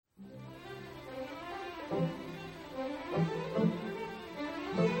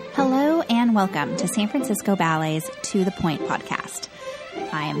Hello and welcome to San Francisco Ballet's To The Point podcast.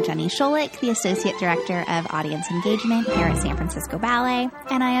 I am Jenny Scholich, the Associate Director of Audience Engagement here at San Francisco Ballet,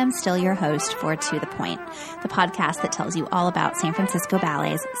 and I am still your host for To The Point, the podcast that tells you all about San Francisco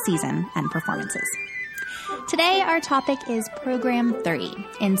Ballet's season and performances. Today, our topic is Program 30,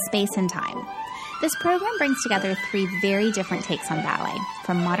 In Space and Time. This program brings together three very different takes on ballet,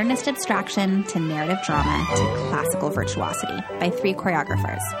 from modernist abstraction to narrative drama to classical virtuosity, by three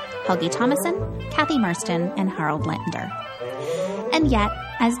choreographers, Helgi Thomasson, Kathy Marston, and Harold Lander. And yet,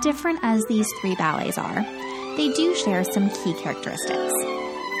 as different as these three ballets are, they do share some key characteristics.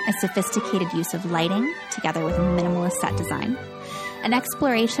 A sophisticated use of lighting, together with minimalist set design, an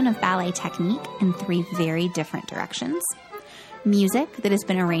exploration of ballet technique in three very different directions, music that has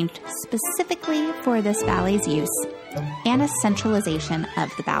been arranged specifically for this ballet's use, and a centralization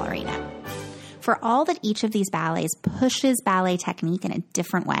of the ballerina. For all that each of these ballets pushes ballet technique in a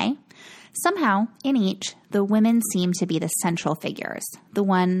different way, somehow, in each, the women seem to be the central figures, the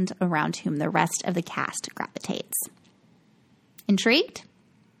ones around whom the rest of the cast gravitates. Intrigued?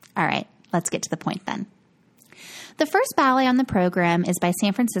 All right, let's get to the point then. The first ballet on the program is by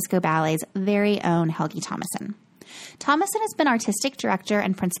San Francisco Ballet's very own Helgi Thomasson. Thomasson has been artistic director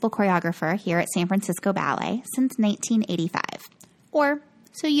and principal choreographer here at San Francisco Ballet since 1985, or,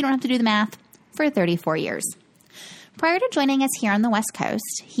 so you don't have to do the math, for 34 years. Prior to joining us here on the West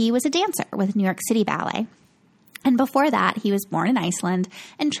Coast, he was a dancer with New York City Ballet, and before that, he was born in Iceland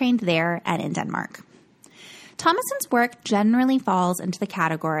and trained there and in Denmark. Thomasson's work generally falls into the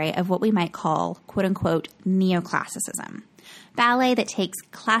category of what we might call, quote-unquote, neoclassicism. Ballet that takes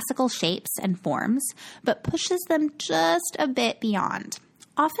classical shapes and forms, but pushes them just a bit beyond,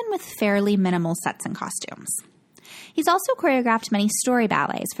 often with fairly minimal sets and costumes. He's also choreographed many story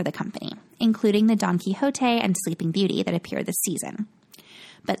ballets for the company, including the Don Quixote and Sleeping Beauty that appear this season.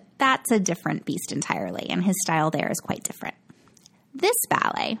 But that's a different beast entirely, and his style there is quite different. This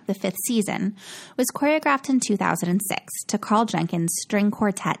ballet, the fifth season, was choreographed in 2006 to Carl Jenkins' String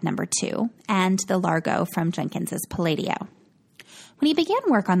Quartet No. 2 and the Largo from Jenkins's Palladio. When he began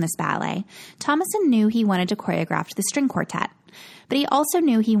work on this ballet, Thomasson knew he wanted to choreograph the string quartet, but he also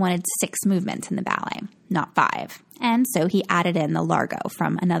knew he wanted 6 movements in the ballet, not 5, and so he added in the Largo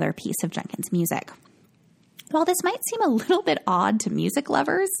from another piece of Jenkins' music. While this might seem a little bit odd to music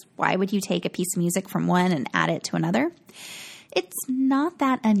lovers, why would you take a piece of music from one and add it to another? It's not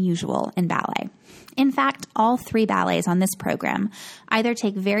that unusual in ballet. In fact, all 3 ballets on this program either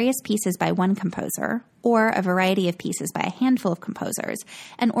take various pieces by one composer or a variety of pieces by a handful of composers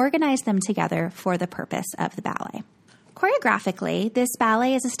and organize them together for the purpose of the ballet. Choreographically, this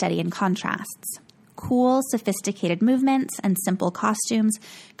ballet is a study in contrasts. Cool, sophisticated movements and simple costumes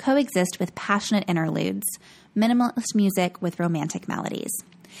coexist with passionate interludes, minimalist music with romantic melodies.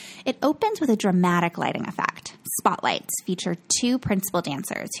 It opens with a dramatic lighting effect. Spotlights feature 2 principal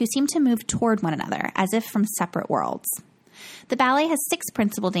dancers who seem to move toward one another as if from separate worlds. The ballet has 6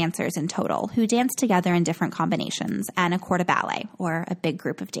 principal dancers in total who dance together in different combinations and a corps de ballet, or a big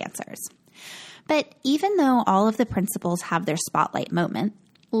group of dancers. But even though all of the principals have their spotlight moment,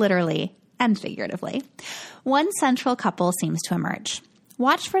 literally and figuratively, one central couple seems to emerge.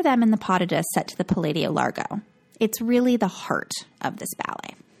 Watch for them in the pas de deux set to the Palladio Largo. It's really the heart of this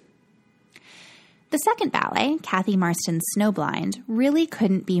ballet. The second ballet, Kathy Marston's Snowblind, really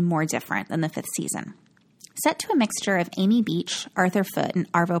couldn't be more different than the fifth season. Set to a mixture of Amy Beach, Arthur Foote, and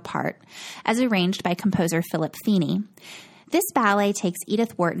Arvo Part, as arranged by composer Philip Feeney, this ballet takes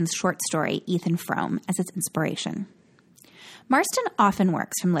Edith Wharton's short story, Ethan Frome, as its inspiration. Marston often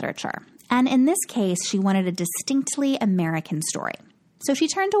works from literature, and in this case, she wanted a distinctly American story. So she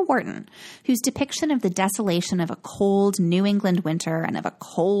turned to Wharton, whose depiction of the desolation of a cold New England winter and of a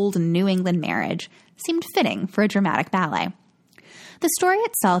cold New England marriage seemed fitting for a dramatic ballet. The story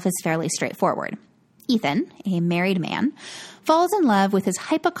itself is fairly straightforward. Ethan, a married man, falls in love with his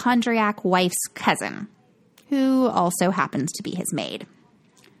hypochondriac wife's cousin, who also happens to be his maid.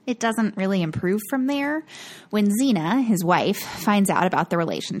 It doesn't really improve from there. When Zena, his wife, finds out about the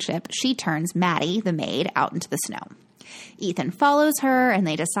relationship, she turns Maddie, the maid, out into the snow. Ethan follows her, and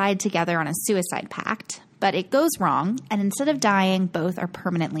they decide together on a suicide pact, but it goes wrong, and instead of dying, both are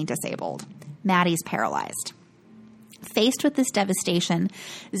permanently disabled. Maddie's paralyzed. Faced with this devastation,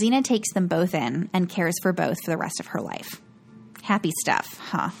 Zena takes them both in and cares for both for the rest of her life. Happy stuff,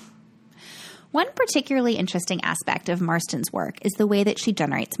 huh? One particularly interesting aspect of Marston's work is the way that she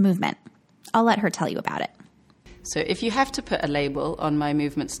generates movement. I'll let her tell you about it. So if you have to put a label on my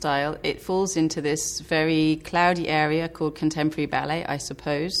movement style, it falls into this very cloudy area called contemporary ballet, I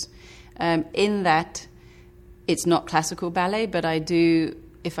suppose, in that it's not classical ballet, but I do,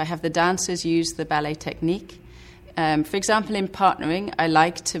 if I have the dancers, use the ballet technique. For example, in partnering, I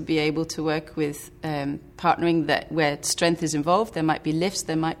like to be able to work with partnering where strength is involved. There might be lifts,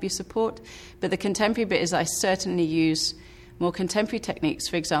 there might be support. But the contemporary bit is I certainly use more contemporary techniques,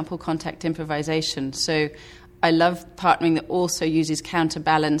 for example, contact improvisation. So I love partnering that also uses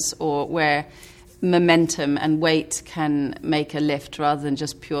counterbalance, or where momentum and weight can make a lift rather than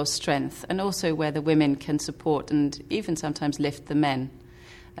just pure strength, and also where the women can support and even sometimes lift the men.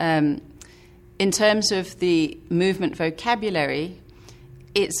 In terms of the movement vocabulary,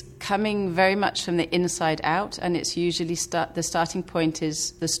 it's coming very much from the inside out, and it's usually the starting point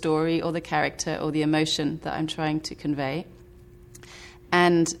is the story or the character or the emotion that I'm trying to convey.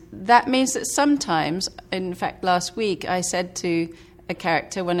 And that means that sometimes, in fact, last week, I said to a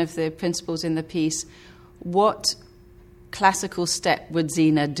character, one of the principals in the piece, what classical step would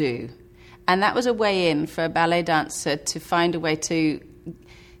Zina do? And that was a way in for a ballet dancer to find a way to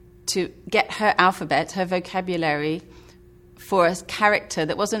get her alphabet, her vocabulary, for a character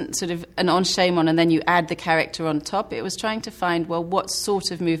that wasn't sort of an enchaînement and then you add the character on top. It was trying to find, well, what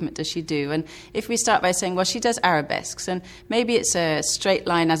sort of movement does she do? And if we start by saying, well, she does arabesques, and maybe it's a straight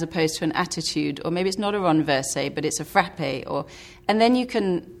line as opposed to an attitude, or maybe it's not a renverse, but it's a frappe, and then you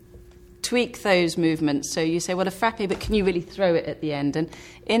can tweak those movements. So you say, well, a frappe, but can you really throw it at the end? And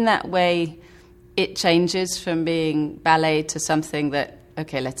in that way, it changes from being ballet to something that,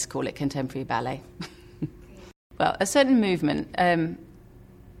 okay, let's call it contemporary ballet. Well, a certain movement,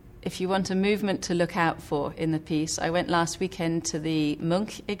 if you want a movement to look out for in the piece, I went last weekend to the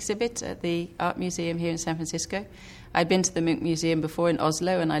Munch exhibit at the Art Museum here in San Francisco. I'd been to the Munch Museum before in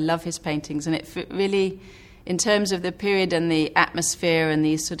Oslo, and I love his paintings, and it really, in terms of the period and the atmosphere and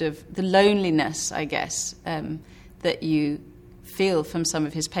the sort of the loneliness, I guess, that you feel from some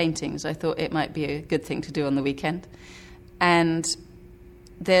of his paintings, I thought it might be a good thing to do on the weekend. And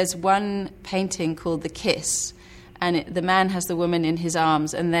there's one painting called The Kiss, and the man has the woman in his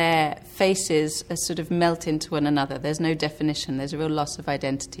arms, and their faces are sort of melt into one another. There's no definition. There's a real loss of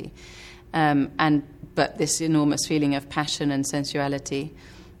identity, but this enormous feeling of passion and sensuality.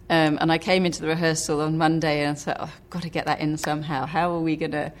 And I came into the rehearsal on Monday and I thought, I've got to get that in somehow. How are we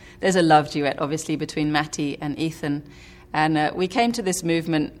going to... There's a love duet, obviously, between Matty and Ethan. And we came to this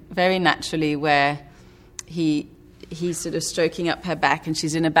movement very naturally where he's sort of stroking up her back and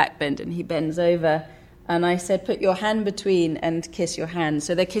she's in a back bend and he bends over. And I said, put your hand between and kiss your hand.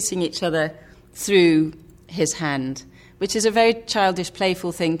 So they're kissing each other through his hand, which is a very childish,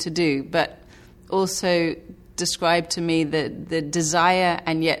 playful thing to do, but also described to me the desire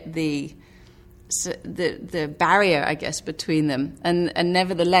and yet the barrier, I guess, between them. And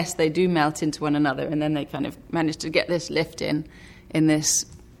nevertheless, they do melt into one another, and then they kind of manage to get this lift in this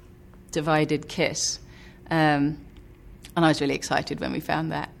divided kiss. And I was really excited when we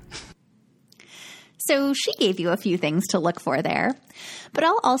found that. So she gave you a few things to look for there. But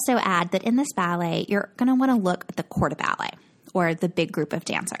I'll also add that in this ballet, you're going to want to look at the corps de ballet, or the big group of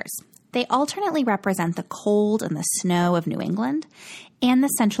dancers. They alternately represent the cold and the snow of New England and the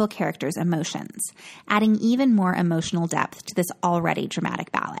central character's emotions, adding even more emotional depth to this already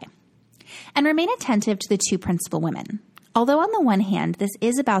dramatic ballet. And remain attentive to the two principal women. Although on the one hand, this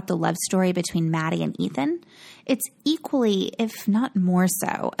is about the love story between Matty and Ethan, it's equally, if not more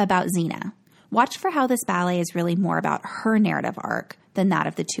so, about Zina. Watch for how this ballet is really more about her narrative arc than that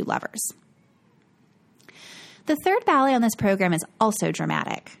of the two lovers. The third ballet on this program is also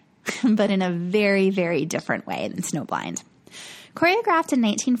dramatic, but in a very, very different way than Snowblind. Choreographed in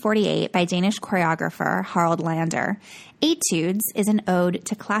 1948 by Danish choreographer Harald Lander, Etudes is an ode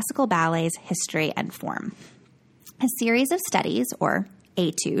to classical ballet's history and form. A series of studies, or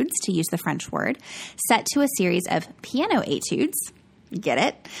etudes, to use the French word, set to a series of piano etudes, get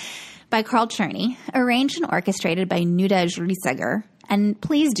it, by Carl Czerny, arranged and orchestrated by Nudej Rieseger. And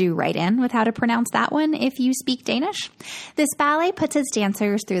please do write in with how to pronounce that one if you speak Danish. This ballet puts its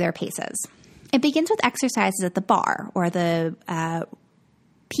dancers through their paces. It begins with exercises at the bar, or the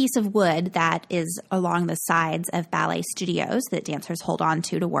piece of wood that is along the sides of ballet studios that dancers hold on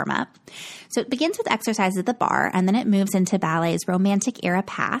to warm up. So it begins with exercises at the bar, and then it moves into ballet's romantic era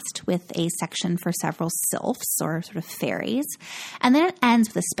past with a section for several sylphs, or sort of fairies. And then it ends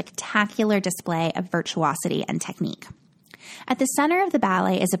with a spectacular display of virtuosity and technique. At the center of the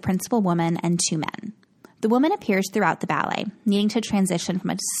ballet is a principal woman and two men. The woman appears throughout the ballet, needing to transition from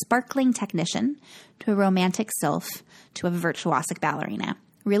a sparkling technician to a romantic sylph to a virtuosic ballerina,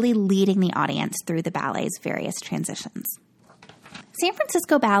 really leading the audience through the ballet's various transitions. San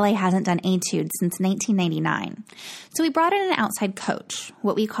Francisco Ballet hasn't done Etudes since 1999, so we brought in an outside coach,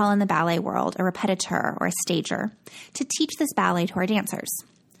 what we call in the ballet world a repetiteur or a stager, to teach this ballet to our dancers.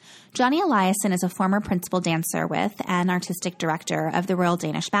 Johnny Eliason is a former principal dancer with and artistic director of the Royal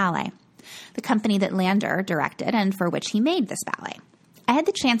Danish Ballet, the company that Lander directed and for which he made this ballet. I had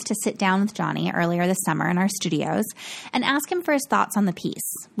the chance to sit down with Johnny earlier this summer in our studios and ask him for his thoughts on the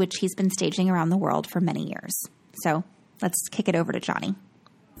piece, which he's been staging around the world for many years. So let's kick it over to Johnny.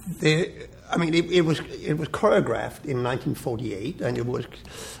 It was choreographed in 1948, and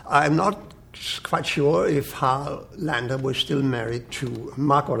I'm not quite sure if Harald Lander was still married to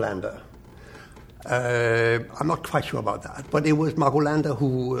Margot Lander. I'm not quite sure about that, but it was Margot Lander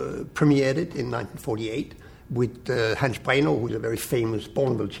who premiered it in 1948 with Hans Breno, who's a very famous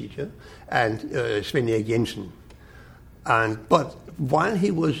Bournonville teacher, and Svend Erik Jensen. But while he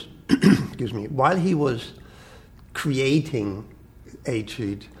was, while he was creating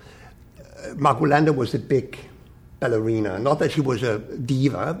Etude, Margot Lander was a big ballerina. Not that she was a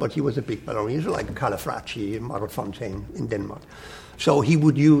diva, but she was a big ballerina, like Carla Fracci and Margot Fonteyn in Denmark. So he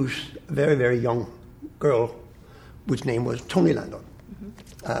would use a very, very young girl, which name was Tony Lander,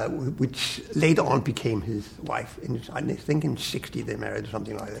 which later on became his wife. I think in 60 they married or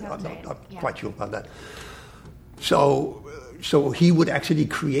something like that. I'm not quite sure about that. So he would actually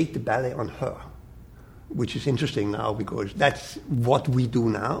create the ballet on her, which is interesting now because that's what we do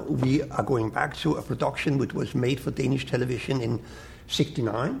now. We are going back to a production which was made for Danish television in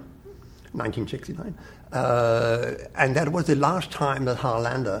 1969. And that was the last time that Harald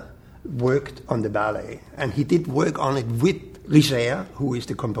Lander worked on the ballet. And he did work on it with Risager, who is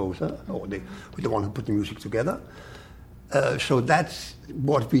the composer, or the one who put the music together. So that's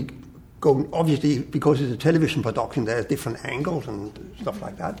what we go. Obviously, because it's a television production, there are different angles and stuff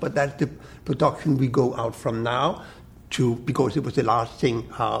like that. But that's the production we go out from now because it was the last thing,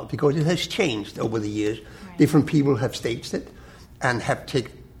 because it has changed over the years. Right. Different people have staged it and have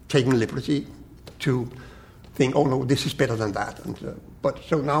taken liberty to think, oh no, this is better than that. But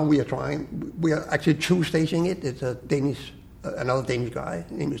so now we are actually true staging it. It's another Danish guy,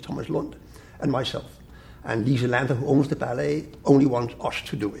 his name is Thomas Lund, and myself. And Lise Lander, who owns the ballet, only wants us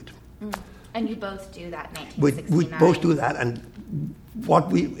to do it. Mm. And you both do that in 1969. We both do that, and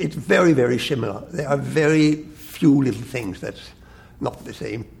it's very, very similar. There are very few little things that's not the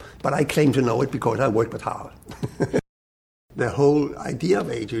same, but I claim to know it because I work with Harald. The whole idea of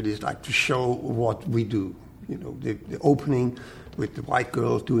Etude is like to show what we do. You know, the opening with the white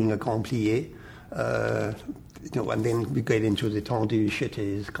girl doing a grand plié, and then we get into the tendus,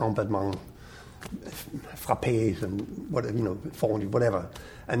 jetés, grand battement, frappés, and whatever.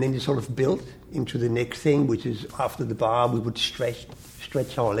 And then you sort of build into the next thing, which is after the bar, we would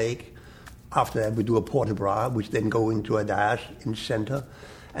stretch our leg. After that, we do a port de bras, which then go into a dash in the center.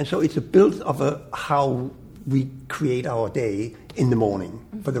 And so it's a build of how we create our day in the morning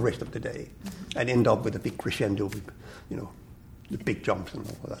for the rest of the day, and end up with a big crescendo, with, the big jumps and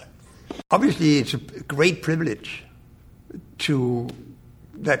all of that. Obviously, it's a great privilege to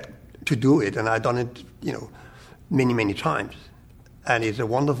do it, and I've done it, many, many times. And it's a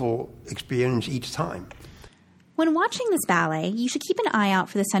wonderful experience each time. When watching this ballet, you should keep an eye out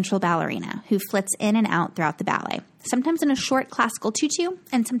for the central ballerina, who flits in and out throughout the ballet, sometimes in a short classical tutu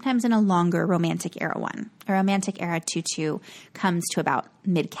and sometimes in a longer romantic era one. A romantic era tutu comes to about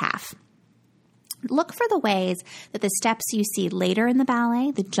mid-calf. Look for the ways that the steps you see later in the ballet,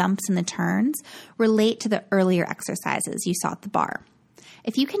 the jumps and the turns, relate to the earlier exercises you saw at the bar.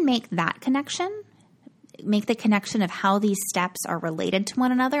 If you can make the connection of how these steps are related to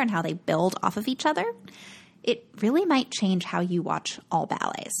one another and how they build off of each other, it really might change how you watch all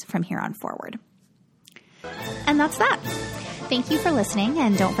ballets from here on forward. And that's that. Thank you for listening,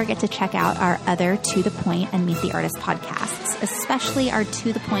 and don't forget to check out our other To The Point and Meet the Artist podcasts, especially our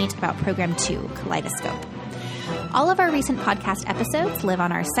To The Point about Program 2, Kaleidoscope. All of our recent podcast episodes live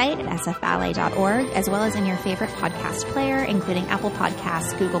on our site at sfballet.org, as well as in your favorite podcast player, including Apple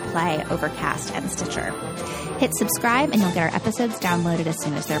Podcasts, Google Play, Overcast, and Stitcher. Hit subscribe and you'll get our episodes downloaded as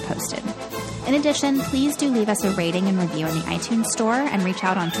soon as they're posted. In addition, please do leave us a rating and review in the iTunes Store, and reach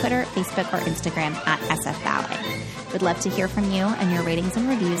out on Twitter, Facebook, or Instagram at sfballet. We'd love to hear from you, and your ratings and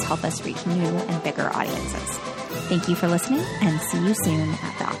reviews help us reach new and bigger audiences. Thank you for listening, and see you soon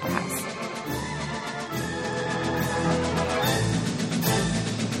at the